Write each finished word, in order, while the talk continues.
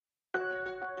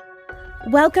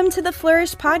Welcome to the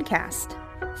Flourish Podcast.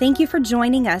 Thank you for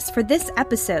joining us for this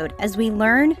episode as we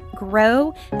learn,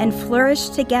 grow, and flourish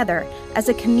together as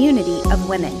a community of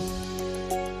women.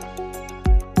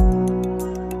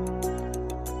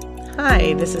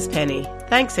 Hi, this is Penny.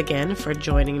 Thanks again for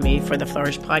joining me for the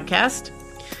Flourish Podcast.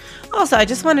 Also, I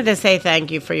just wanted to say thank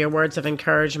you for your words of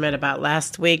encouragement about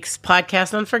last week's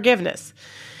podcast on forgiveness.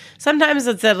 Sometimes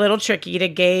it's a little tricky to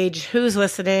gauge who's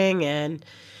listening, and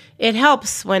it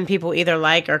helps when people either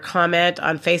like or comment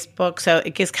on Facebook, so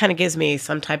it just kind of gives me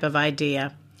some type of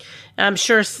idea. I'm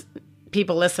sure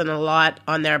people listen a lot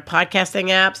on their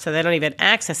podcasting app, so they don't even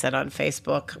access it on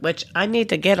Facebook, which I need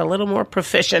to get a little more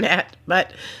proficient at,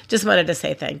 but just wanted to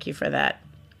say thank you for that.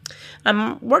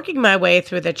 I'm working my way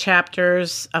through the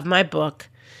chapters of my book,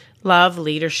 Love,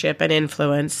 Leadership, and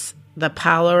Influence, The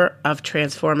Power of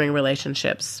Transforming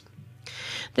Relationships.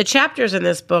 The chapters in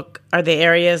this book are the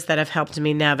areas that have helped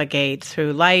me navigate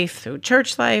through life, through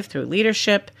church life, through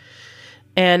leadership,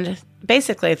 and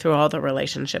basically through all the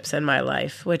relationships in my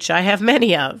life, which I have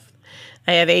many of.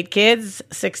 I have 8 kids,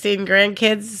 16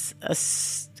 grandkids,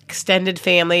 an extended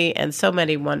family, and so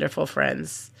many wonderful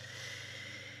friends.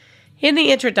 In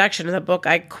the introduction of the book,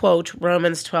 I quote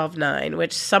Romans 12:9,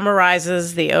 which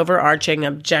summarizes the overarching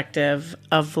objective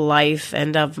of life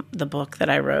and of the book that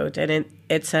I wrote. And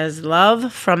it says,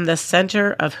 love from the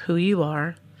center of who you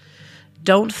are.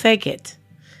 Don't fake it.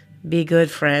 Be good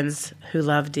friends who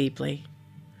love deeply.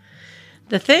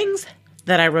 The things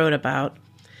that I wrote about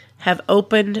have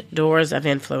opened doors of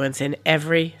influence in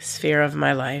every sphere of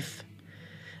my life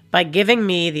by giving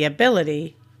me the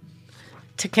ability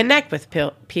to connect with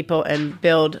people and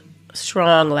build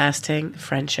strong, lasting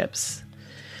friendships.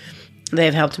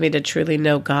 They've helped me to truly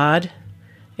know God,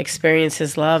 experience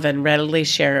His love, and readily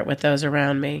share it with those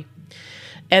around me.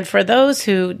 And for those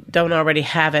who don't already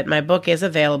have it, my book is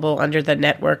available under the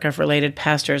Network of Related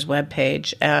Pastors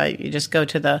webpage. You just go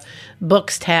to the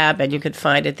Books tab and you can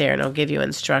find it there, and I'll give you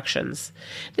instructions.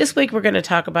 This week we're going to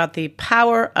talk about the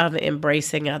power of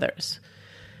embracing others.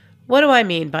 What do I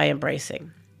mean by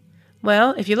embracing?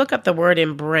 Well, if you look up the word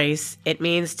embrace, it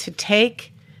means to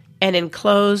take and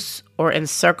enclose or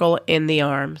encircle in the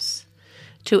arms,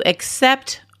 to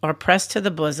accept or press to the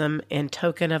bosom in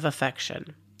token of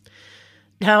affection.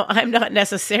 Now, I'm not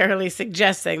necessarily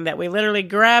suggesting that we literally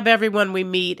grab everyone we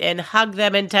meet and hug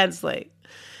them intensely.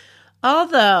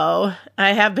 Although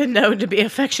I have been known to be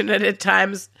affectionate at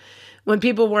times when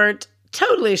people weren't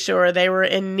totally sure they were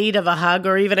in need of a hug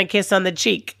or even a kiss on the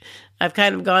cheek. I've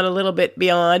kind of gone a little bit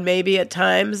beyond maybe at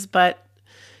times, but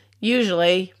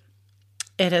usually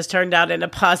it has turned out in a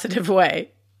positive way.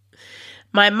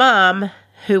 My mom,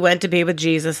 who went to be with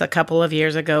Jesus a couple of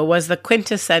years ago, was the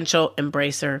quintessential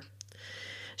embracer.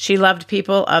 She loved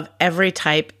people of every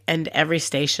type and every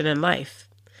station in life.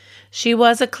 She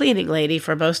was a cleaning lady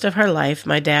for most of her life.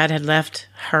 My dad had left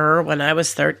her when I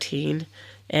was 13,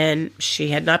 and she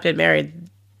had not been married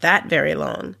that very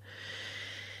long.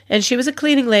 And she was a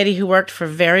cleaning lady who worked for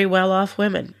very well-off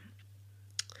women.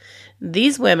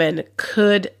 These women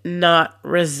could not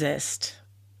resist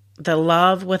the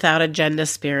love without agenda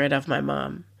spirit of my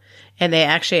mom. And they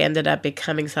actually ended up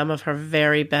becoming some of her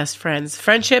very best friends.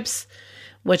 Friendships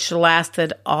which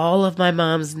lasted all of my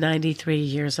mom's 93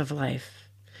 years of life.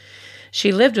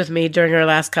 She lived with me during her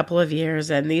last couple of years,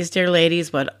 and these dear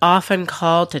ladies would often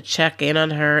call to check in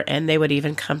on her, and they would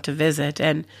even come to visit.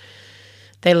 And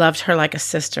they loved her like a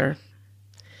sister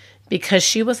because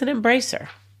she was an embracer.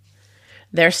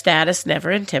 Their status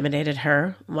never intimidated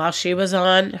her. While she was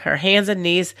on her hands and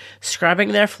knees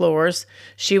scrubbing their floors,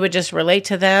 she would just relate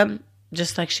to them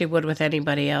just like she would with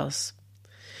anybody else.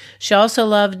 She also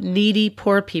loved needy,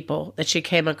 poor people that she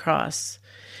came across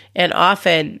and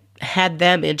often had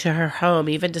them into her home,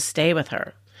 even to stay with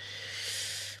her.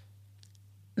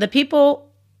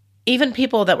 Even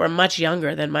people that were much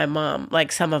younger than my mom,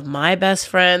 like some of my best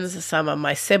friends, some of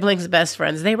my siblings' best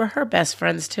friends, they were her best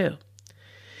friends too.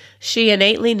 She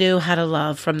innately knew how to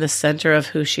love from the center of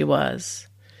who she was.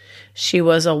 She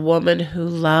was a woman who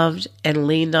loved and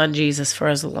leaned on Jesus for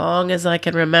as long as I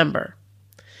can remember.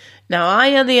 Now,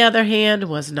 I, on the other hand,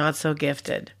 was not so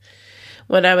gifted.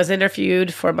 When I was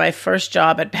interviewed for my first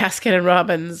job at Baskin &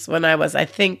 Robbins, when I was,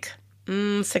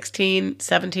 16,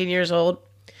 17 years old,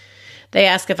 they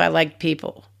asked if I liked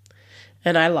people.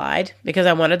 And I lied because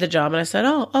I wanted the job, and I said,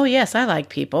 oh yes, I like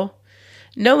people.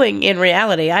 Knowing in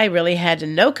reality, I really had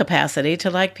no capacity to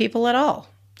like people at all.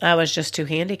 I was just too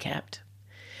handicapped.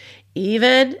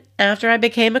 Even after I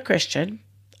became a Christian,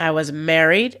 I was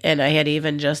married, and I had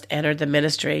even just entered the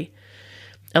ministry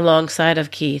alongside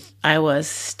of Keith. I was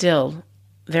still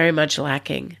very much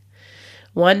lacking.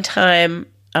 One time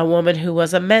a woman who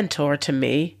was a mentor to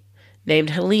me named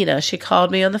Helena. She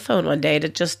called me on the phone one day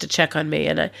to check on me.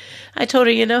 And I told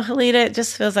her, Helena, it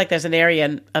just feels like there's an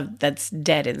area that's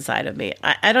dead inside of me.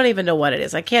 I don't even know what it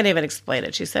is. I can't even explain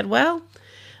it. She said, well,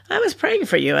 I was praying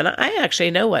for you, and I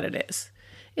actually know what it is.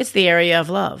 It's the area of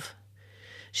love.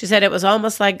 She said it was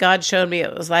almost like God showed me.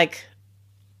 It was like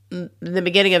the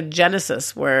beginning of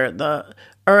Genesis, where the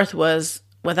earth was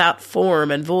without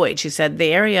form and void. She said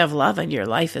the area of love in your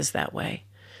life is that way.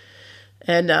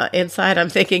 And inside I'm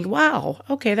thinking, wow,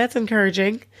 okay, that's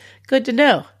encouraging. Good to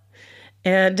know.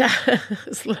 And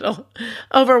it's a little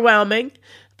overwhelming.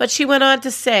 But she went on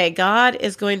to say, God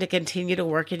is going to continue to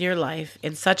work in your life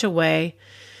in such a way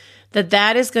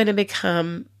that is going to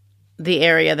become the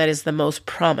area that is the most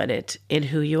prominent in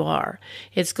who you are.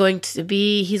 It's going to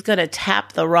be, he's going to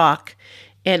tap the rock,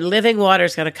 and living water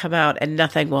is going to come out, and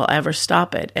nothing will ever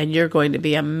stop it. And you're going to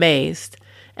be amazed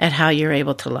at how you're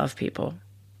able to love people.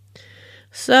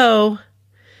 So,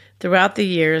 throughout the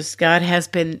years, God has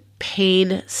been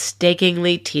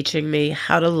painstakingly teaching me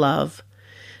how to love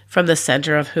from the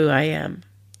center of who I am.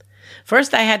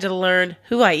 First, I had to learn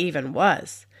who I even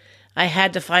was. I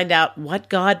had to find out what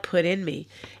God put in me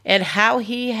and how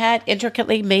He had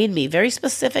intricately made me, very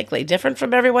specifically, different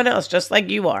from everyone else, just like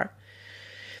you are.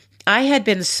 I had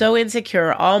been so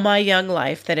insecure all my young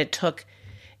life that it took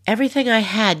everything I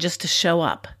had just to show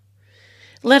up,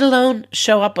 let alone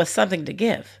show up with something to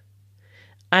give.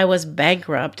 I was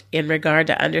bankrupt in regard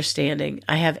to understanding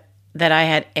that I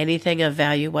had anything of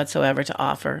value whatsoever to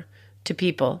offer to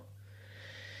people.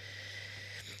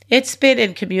 It's been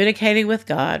in communicating with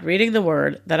God, reading the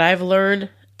Word, that I've learned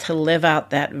to live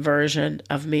out that version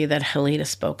of me that Helena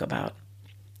spoke about.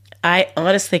 I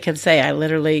honestly can say I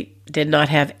literally did not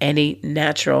have any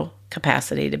natural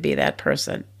capacity to be that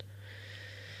person.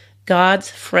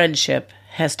 God's friendship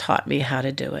has taught me how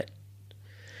to do it.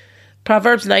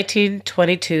 Proverbs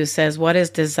 19:22 says, "What is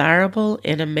desirable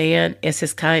in a man is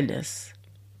his kindness."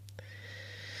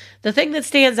 The thing that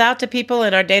stands out to people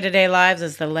in our day-to-day lives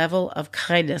is the level of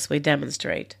kindness we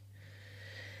demonstrate.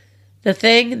 The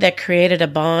thing that created a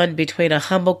bond between a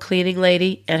humble cleaning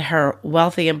lady and her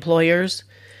wealthy employers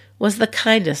was the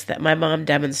kindness that my mom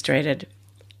demonstrated.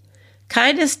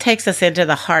 Kindness takes us into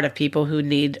the heart of people who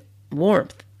need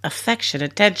warmth, affection,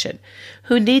 attention,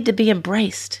 who need to be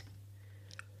embraced.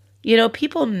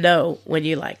 People know when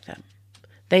you like them.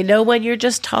 They know when you're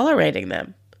just tolerating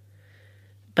them.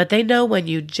 But they know when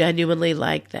you genuinely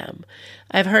like them.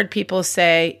 I've heard people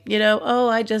say,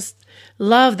 I just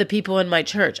love the people in my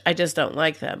church. I just don't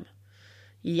like them.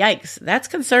 Yikes, that's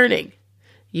concerning.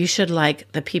 You should like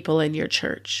the people in your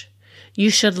church. You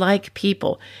should like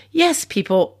people. Yes,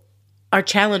 people are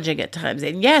challenging at times.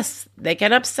 And yes, they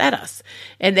can upset us.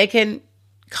 And they can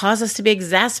cause us to be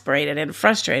exasperated and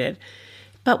frustrated.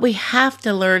 But we have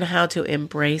to learn how to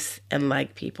embrace and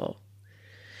like people.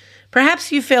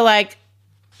 Perhaps you feel like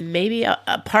maybe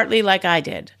partly like I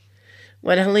did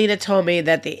when Helena told me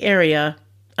that the area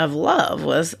of love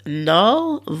was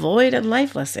null, void, and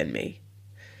lifeless in me.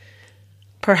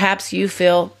 Perhaps you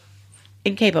feel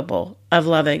incapable of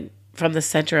loving from the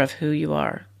center of who you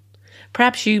are.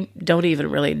 Perhaps you don't even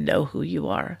really know who you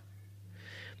are.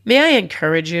 May I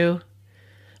encourage you?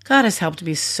 God has helped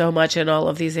me so much in all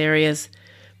of these areas.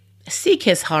 Seek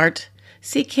His heart.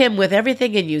 Seek Him with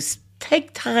everything in you.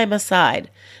 Take time aside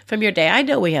from your day. I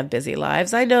know we have busy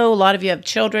lives. I know a lot of you have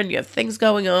children. You have things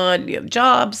going on. You have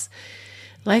jobs.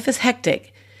 Life is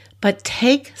hectic. But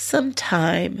take some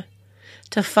time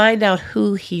to find out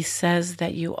who He says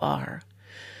that you are.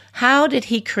 How did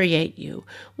He create you?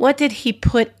 What did He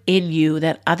put in you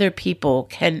that other people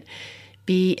can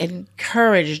be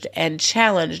encouraged and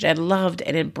challenged and loved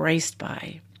and embraced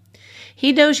by?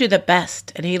 He knows you the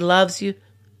best, and He loves you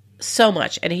so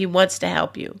much, and He wants to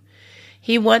help you.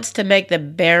 He wants to make the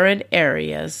barren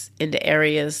areas into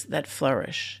areas that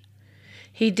flourish.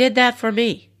 He did that for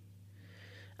me.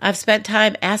 I've spent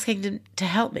time asking Him to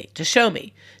help me, to show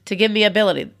me, to give me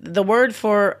ability. The word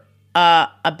for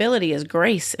ability is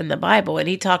grace in the Bible, and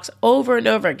He talks over and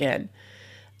over again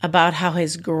about how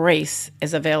His grace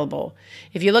is available.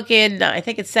 If you look in, I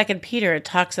think it's 2 Peter, it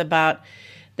talks about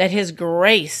that His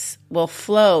grace will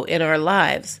flow in our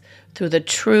lives through the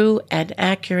true and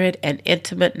accurate and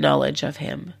intimate knowledge of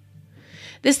Him.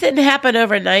 This didn't happen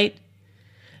overnight,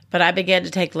 but I began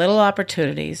to take little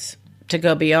opportunities to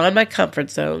go beyond my comfort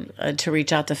zone and to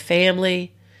reach out to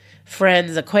family,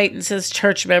 friends, acquaintances,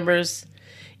 church members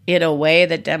in a way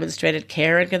that demonstrated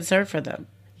care and concern for them.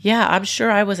 Yeah, I'm sure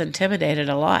I was intimidated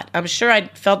a lot. I'm sure I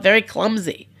felt very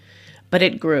clumsy, but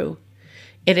it grew,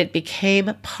 and it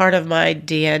became part of my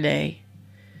DNA.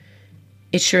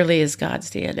 It surely is God's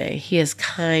DNA. He is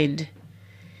kind.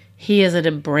 He is an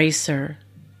embracer.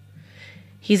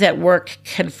 He's at work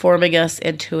conforming us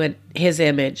into His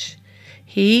image.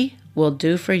 He will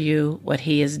do for you what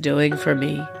He is doing for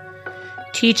me,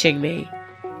 teaching me,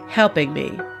 helping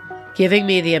me, giving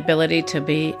me the ability to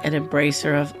be an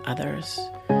embracer of others.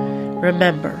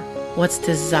 Remember, what's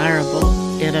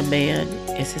desirable in a man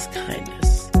is his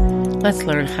kindness. Let's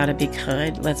learn how to be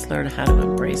kind. Let's learn how to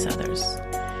embrace others.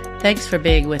 Thanks for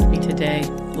being with me today.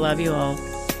 Love you all.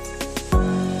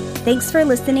 Thanks for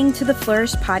listening to the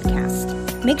Flourish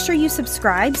Podcast. Make sure you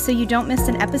subscribe so you don't miss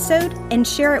an episode and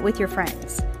share it with your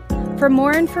friends. For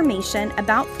more information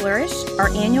about Flourish, our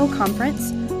annual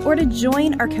conference, or to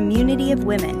join our community of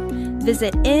women,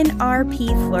 visit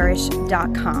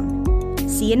nrpflourish.com.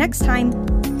 See you next time.